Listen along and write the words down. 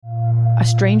a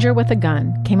stranger with a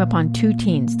gun came upon two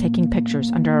teens taking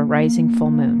pictures under a rising full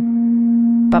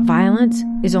moon. But violence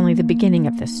is only the beginning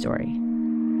of this story.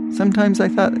 Sometimes I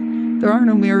thought, there are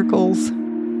no miracles.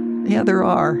 Yeah, there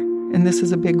are, and this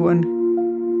is a big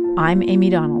one. I'm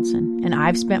Amy Donaldson, and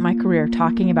I've spent my career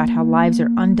talking about how lives are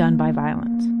undone by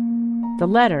violence. The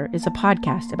Letter is a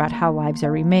podcast about how lives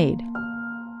are remade.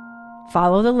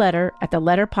 Follow The Letter at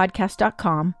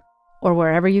theletterpodcast.com or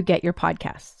wherever you get your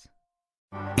podcasts.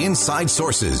 Inside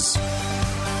Sources.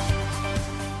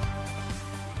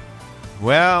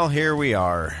 Well, here we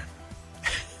are.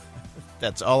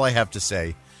 That's all I have to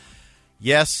say.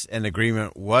 Yes, an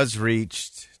agreement was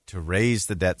reached to raise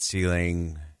the debt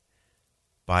ceiling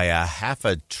by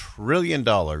 $500 billion,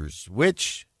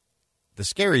 which the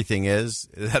scary thing is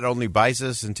that only buys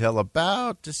us until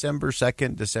about December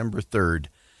 2nd, December 3rd.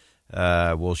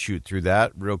 We'll shoot through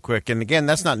that real quick. And again,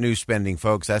 that's not new spending,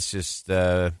 folks. That's just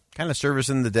kind of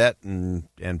servicing the debt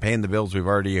and paying the bills we've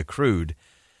already accrued.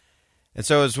 And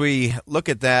so as we look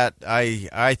at that,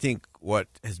 I think what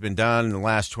has been done in the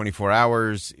last 24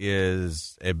 hours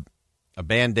is a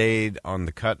Band-Aid on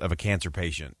the cut of a cancer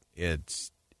patient.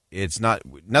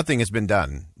 Nothing has been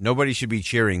done. Nobody should be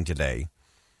cheering today.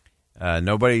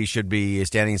 Nobody should be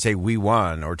standing and say, we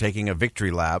won, or taking a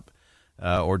victory lap,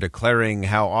 or declaring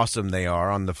how awesome they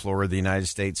are on the floor of the United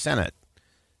States Senate.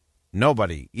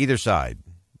 Nobody, either side.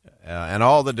 And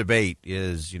all the debate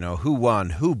is, who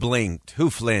won, who blinked,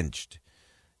 who flinched,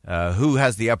 who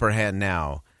has the upper hand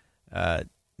now.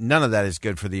 None of that is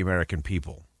good for the American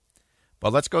people.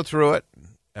 But let's go through it,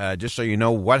 just so you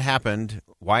know what happened,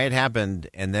 why it happened,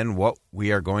 and then what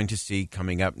we are going to see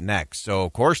coming up next. So,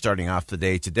 of course, starting off the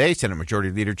day today, Senate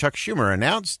Majority Leader Chuck Schumer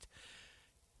announced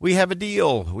we have a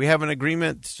deal. We have an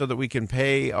agreement so that we can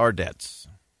pay our debts.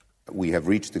 We have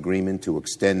reached agreement to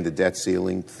extend the debt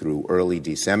ceiling through early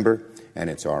December, and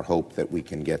it's our hope that we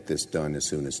can get this done as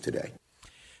soon as today.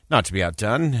 Not to be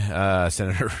outdone,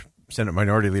 Senate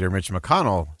Minority Leader Mitch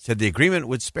McConnell said the agreement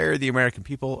would spare the American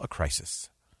people a crisis.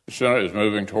 The Senate is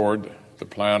moving toward the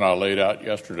plan I laid out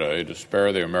yesterday to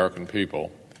spare the American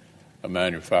people a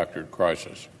manufactured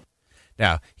crisis.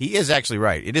 Now, he is actually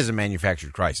right. It is a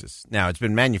manufactured crisis. Now, it's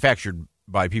been manufactured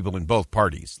by people in both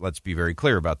parties. Let's be very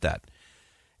clear about that.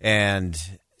 And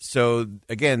so,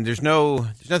 again, there's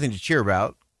nothing to cheer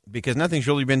about because nothing's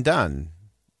really been done.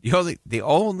 The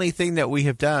only thing that we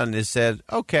have done is said,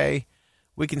 okay,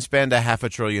 we can spend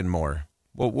 $500 billion more.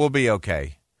 We'll be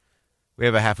okay. We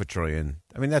have $500 billion.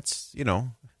 I mean, that's,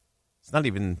 it's not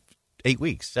even 8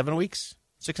 weeks, 7 weeks,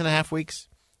 6.5 weeks.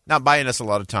 Not buying us a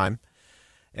lot of time.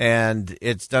 And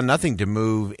it's done nothing to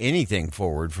move anything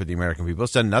forward for the American people.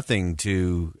 It's done nothing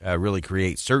to really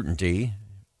create certainty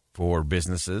for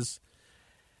businesses.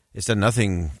 It's done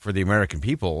nothing for the American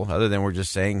people other than we're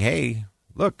just saying, hey,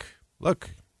 look.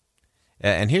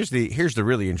 And here's the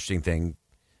really interesting thing.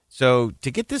 So to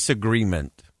get this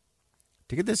agreement,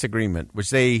 which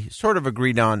they sort of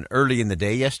agreed on early in the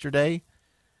day yesterday,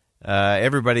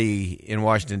 everybody in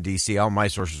Washington, D.C., all my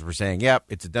sources were saying, yep,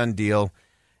 it's a done deal.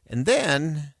 And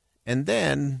then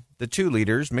the two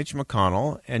leaders, Mitch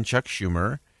McConnell and Chuck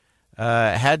Schumer,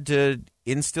 had to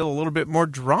instill a little bit more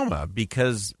drama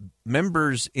because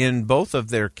members in both of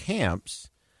their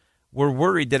camps were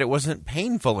worried that it wasn't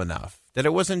painful enough, that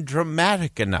it wasn't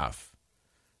dramatic enough,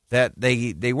 that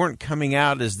they weren't coming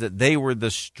out as that they were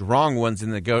the strong ones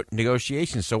in the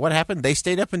negotiations. So what happened? They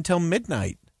stayed up until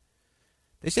midnight.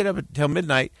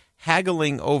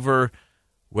 Haggling over,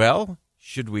 well,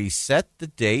 should we set the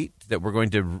date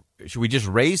that should we just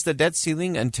raise the debt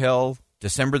ceiling until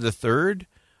December the 3rd?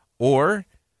 Or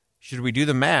should we do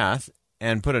the math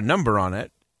and put a number on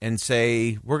it and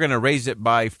say we're going to raise it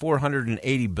by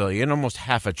 $480 billion, almost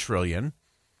 $500 billion,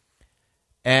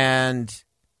 and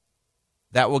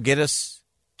that will get us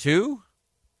to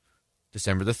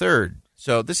December the 3rd.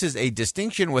 So this is a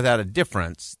distinction without a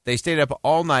difference. They stayed up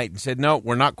all night and said, no,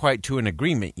 we're not quite to an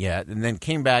agreement yet, and then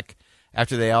came back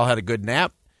after they all had a good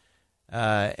nap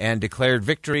and declared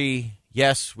victory.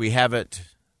 Yes, we have it.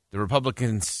 The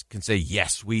Republicans can say,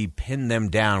 yes, we pinned them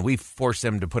down. We forced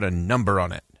them to put a number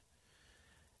on it.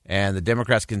 And the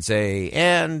Democrats can say,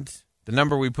 and the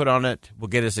number we put on it will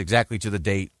get us exactly to the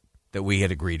date that we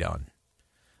had agreed on.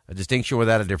 A distinction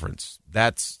without a difference.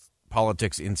 That's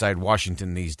politics inside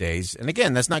Washington these days. And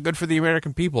again, that's not good for the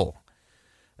American people.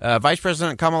 Vice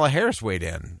President Kamala Harris weighed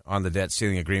in on the debt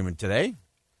ceiling agreement today.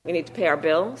 We need to pay our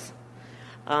bills.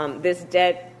 This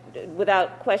debt,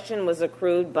 without question, was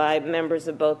accrued by members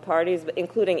of both parties,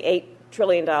 including $8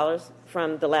 trillion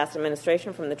from the last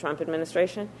administration, from the Trump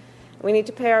administration. We need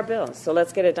to pay our bills, so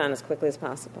let's get it done as quickly as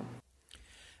possible.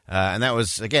 And that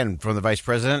was, again, from the vice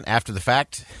president after the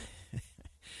fact.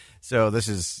 So this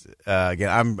is, again,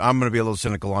 I'm going to be a little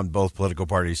cynical on both political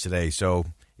parties today. So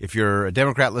if you're a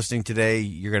Democrat listening today,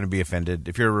 you're going to be offended.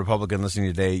 If you're a Republican listening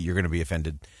today, you're going to be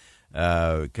offended.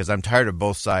 Because I'm tired of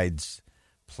both sides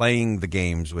playing the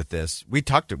games with this. We've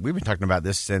been talking about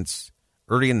this since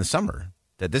early in the summer,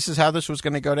 that this is how this was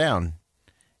going to go down,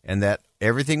 and that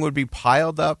everything would be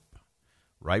piled up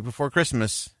right before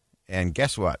Christmas. And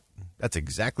guess what? That's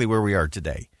exactly where we are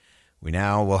today. We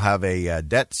now will have a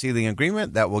debt ceiling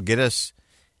agreement that will get us,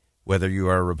 whether you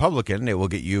are a Republican, it will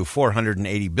get you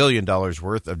 $480 billion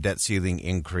worth of debt ceiling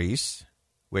increase,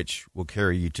 which will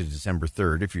carry you to December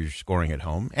 3rd if you're scoring at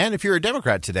home. And if you're a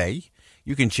Democrat today,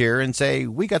 you can cheer and say,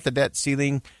 we got the debt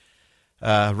ceiling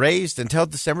raised until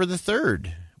December the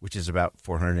 3rd, which is about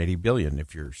 $480 billion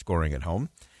if you're scoring at home.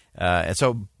 And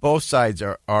so both sides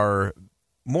are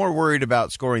more worried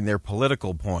about scoring their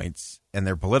political points and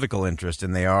their political interest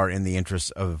than they are in the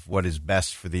interest of what is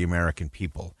best for the American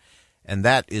people. And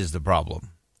that is the problem.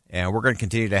 And we're going to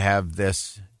continue to have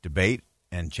this debate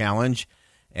and challenge,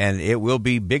 and it will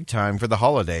be big time for the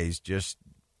holidays. Just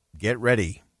get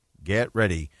ready,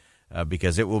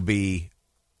 because it will be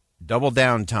double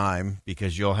down time,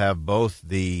 because you'll have both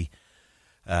the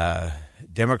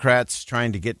Democrats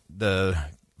trying to get the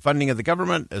funding of the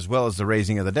government as well as the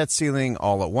raising of the debt ceiling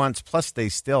all at once. Plus, they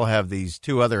still have these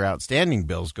two other outstanding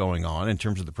bills going on in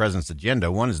terms of the president's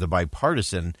agenda. One is the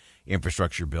bipartisan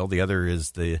infrastructure bill. The other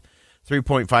is the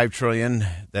 $3.5 trillion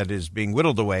that is being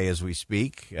whittled away as we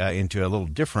speak into a little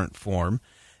different form.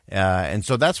 And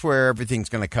so that's where everything's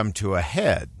going to come to a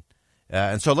head.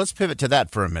 And so let's pivot to that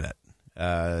for a minute.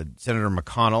 Senator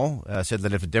McConnell said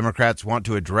that if the Democrats want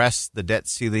to address the debt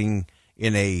ceiling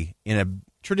in a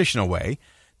traditional way,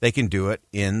 they can do it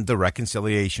in the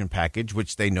reconciliation package,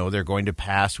 which they know they're going to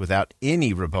pass without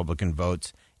any Republican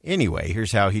votes anyway.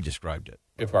 Here's how he described it.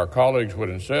 If our colleagues would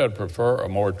instead prefer a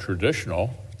more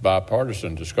traditional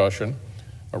bipartisan discussion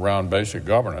around basic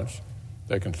governance,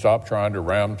 they can stop trying to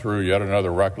ram through yet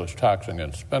another reckless taxing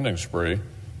and spending spree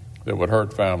that would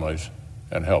hurt families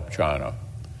and help China.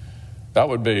 That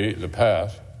would be the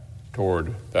path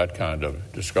toward that kind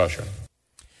of discussion.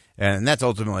 And that's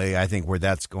ultimately, I think, where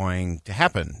that's going to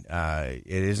happen. It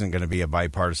isn't going to be a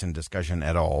bipartisan discussion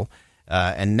at all.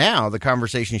 And now the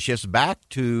conversation shifts back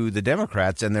to the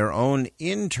Democrats and their own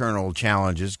internal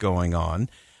challenges going on.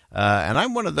 And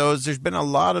I'm one of those. There's been a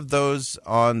lot of those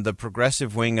on the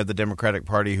progressive wing of the Democratic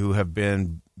Party who have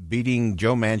been beating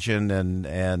Joe Manchin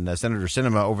and Senator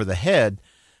Sinema over the head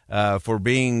for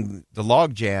being the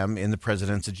logjam in the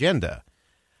president's agenda.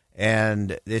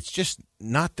 And it's just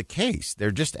not the case. They're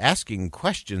just asking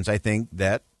questions, I think,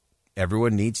 that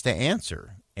everyone needs to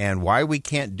answer. And why we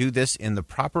can't do this in the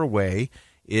proper way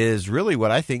is really what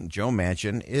I think Joe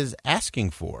Manchin is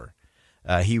asking for.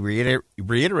 He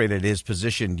reiterated his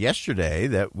position yesterday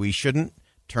that we shouldn't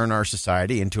turn our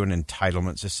society into an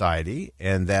entitlement society,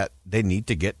 and that they need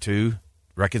to get to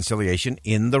reconciliation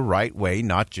in the right way,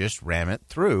 not just ram it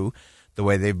through the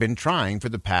way they've been trying for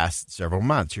the past several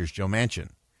months. Here's Joe Manchin.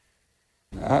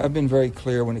 I've been very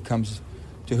clear when it comes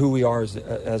to who we are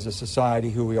as a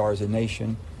society, who we are as a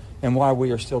nation, and why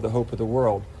we are still the hope of the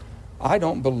world. I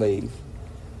don't believe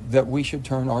that we should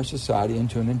turn our society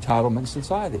into an entitlement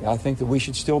society. I think that we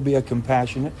should still be a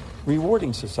compassionate,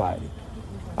 rewarding society.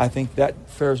 I think that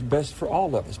fares best for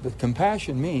all of us. But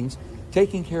compassion means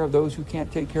taking care of those who can't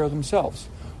take care of themselves,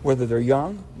 whether they're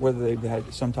young, whether they've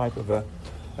had some type of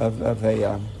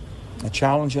a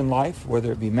challenge in life,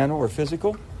 whether it be mental or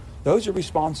physical. Those are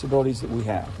responsibilities that we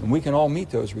have, and we can all meet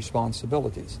those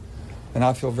responsibilities. And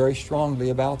I feel very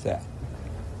strongly about that.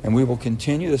 And we will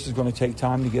continue. This is going to take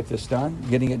time to get this done.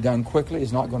 Getting it done quickly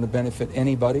is not going to benefit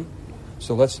anybody.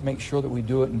 So let's make sure that we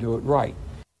do it and do it right.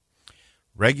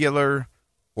 Regular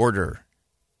order.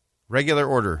 Regular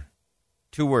order.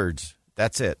 2 words.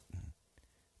 That's it.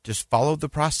 Just follow the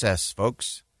process,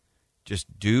 folks. Just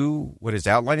do what is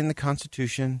outlined in the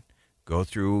Constitution. Go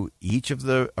through each of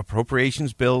the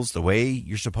appropriations bills the way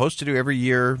you're supposed to do every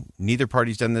year. Neither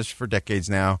party's done this for decades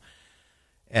now.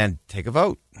 And take a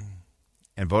vote.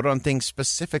 And vote on things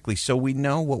specifically so we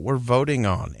know what we're voting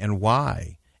on and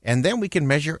why. And then we can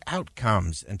measure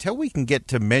outcomes. Until we can get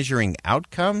to measuring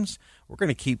outcomes, we're going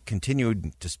to keep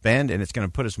continuing to spend, and it's going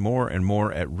to put us more and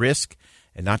more at risk.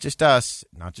 And not just us,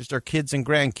 not just our kids and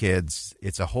grandkids.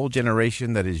 It's a whole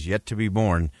generation that is yet to be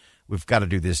born. We've got to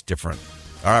do this different.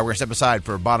 All right, we're going to step aside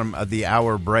for a bottom of the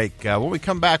hour break. When we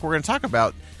come back, we're going to talk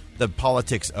about the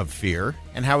politics of fear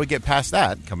and how we get past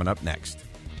that coming up next.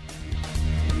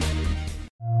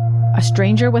 A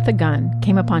stranger with a gun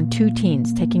came upon 2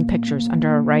 teens taking pictures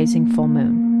under a rising full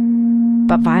moon.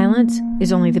 But violence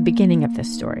is only the beginning of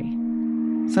this story.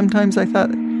 Sometimes I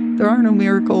thought, there are no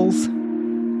miracles.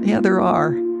 Yeah, there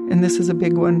are, and this is a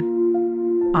big one.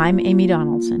 I'm Amy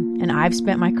Donaldson, and I've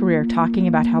spent my career talking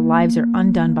about how lives are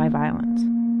undone by violence.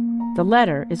 The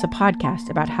Letter is a podcast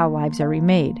about how lives are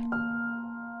remade.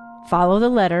 Follow The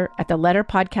Letter at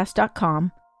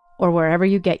theletterpodcast.com or wherever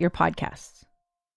you get your podcasts.